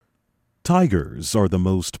Tigers are the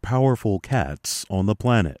most powerful cats on the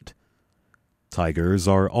planet. Tigers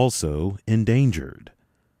are also endangered.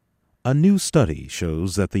 A new study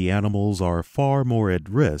shows that the animals are far more at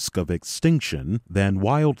risk of extinction than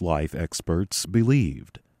wildlife experts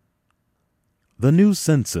believed. The new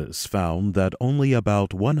census found that only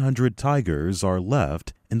about 100 tigers are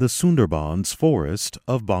left in the Sundarbans forest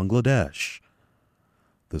of Bangladesh.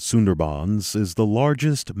 The Sundarbans is the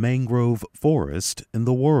largest mangrove forest in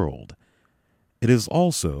the world. It is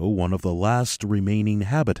also one of the last remaining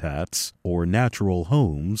habitats or natural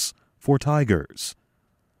homes for tigers.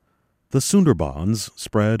 The Sundarbans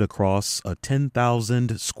spread across a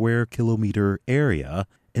 10,000 square kilometer area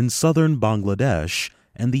in southern Bangladesh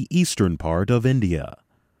and the eastern part of India.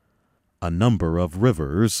 A number of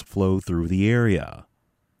rivers flow through the area.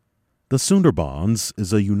 The Sundarbans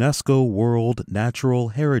is a UNESCO World Natural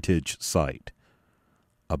Heritage Site.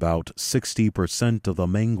 About 60% of the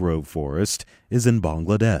mangrove forest is in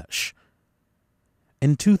Bangladesh.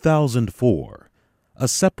 In 2004, a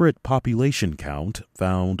separate population count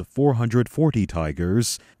found 440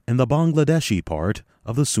 tigers in the Bangladeshi part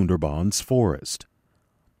of the Sundarbans forest.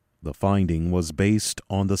 The finding was based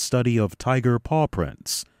on the study of tiger paw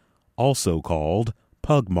prints, also called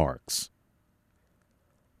pug marks.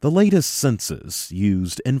 The latest census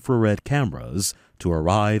used infrared cameras to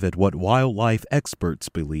arrive at what wildlife experts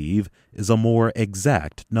believe is a more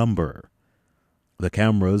exact number. The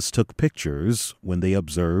cameras took pictures when they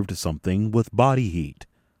observed something with body heat.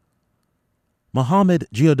 Mohammed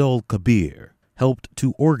Jiadol Kabir helped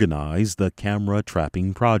to organize the camera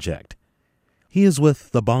trapping project. He is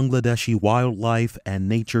with the Bangladeshi Wildlife and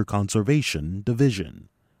Nature Conservation Division.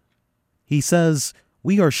 He says,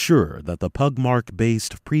 "We are sure that the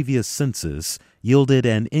pugmark-based previous census yielded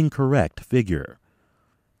an incorrect figure.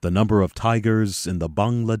 The number of tigers in the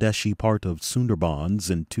Bangladeshi part of Sundarbans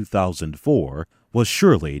in 2004 was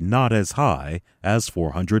surely not as high as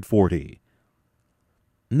 440.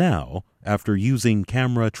 Now, after using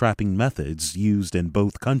camera trapping methods used in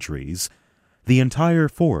both countries, the entire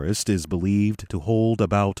forest is believed to hold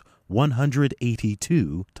about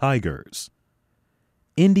 182 tigers."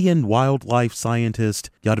 Indian wildlife scientist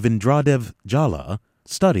Yadvindradev Jala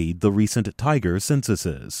studied the recent tiger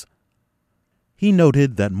censuses. He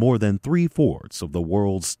noted that more than 3/4 of the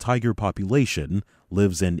world's tiger population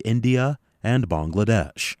lives in India and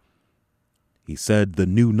Bangladesh. He said the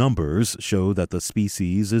new numbers show that the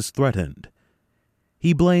species is threatened.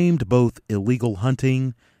 He blamed both illegal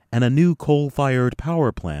hunting and a new coal-fired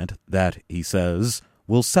power plant that, he says,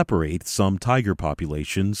 will separate some tiger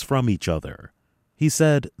populations from each other. He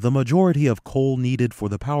said the majority of coal needed for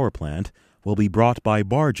the power plant will be brought by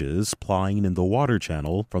barges plying in the water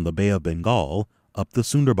channel from the Bay of Bengal up the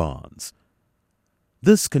Sundarbans.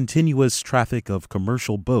 This continuous traffic of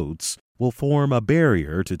commercial boats will form a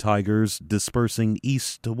barrier to tigers dispersing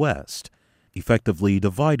east to west, effectively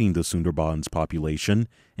dividing the Sundarbans population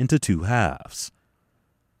into two halves.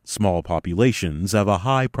 Small populations have a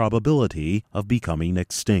high probability of becoming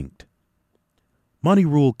extinct.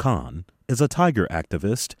 Manirul Khan is a tiger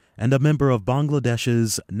activist and a member of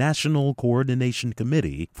Bangladesh's National Coordination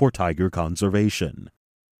Committee for Tiger Conservation.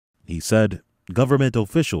 He said government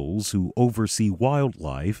officials who oversee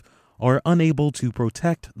wildlife are unable to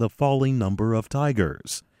protect the falling number of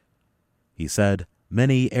tigers. He said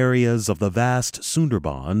many areas of the vast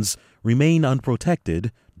Sundarbans remain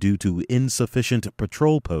unprotected due to insufficient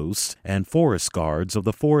patrol posts and forest guards of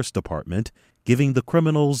the Forest Department, giving the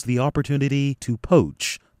criminals the opportunity to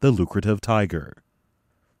poach the lucrative tiger.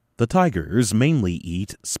 The tigers mainly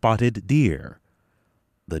eat spotted deer.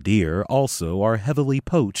 The deer also are heavily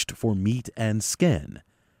poached for meat and skin,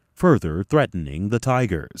 further threatening the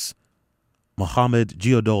tigers. Mohammed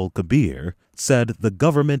Jiadol Kabir said the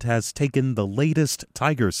government has taken the latest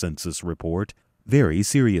tiger census report very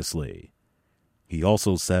seriously. He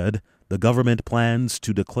also said the government plans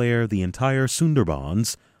to declare the entire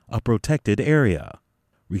Sundarbans a protected area,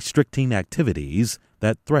 restricting activities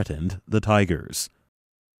that threatened the tigers.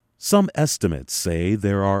 Some estimates say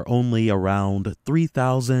there are only around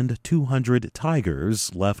 3,200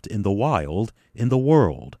 tigers left in the wild in the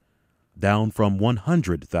world, down from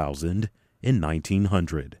 100,000 in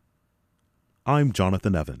 1900. I'm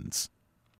Jonathan Evans.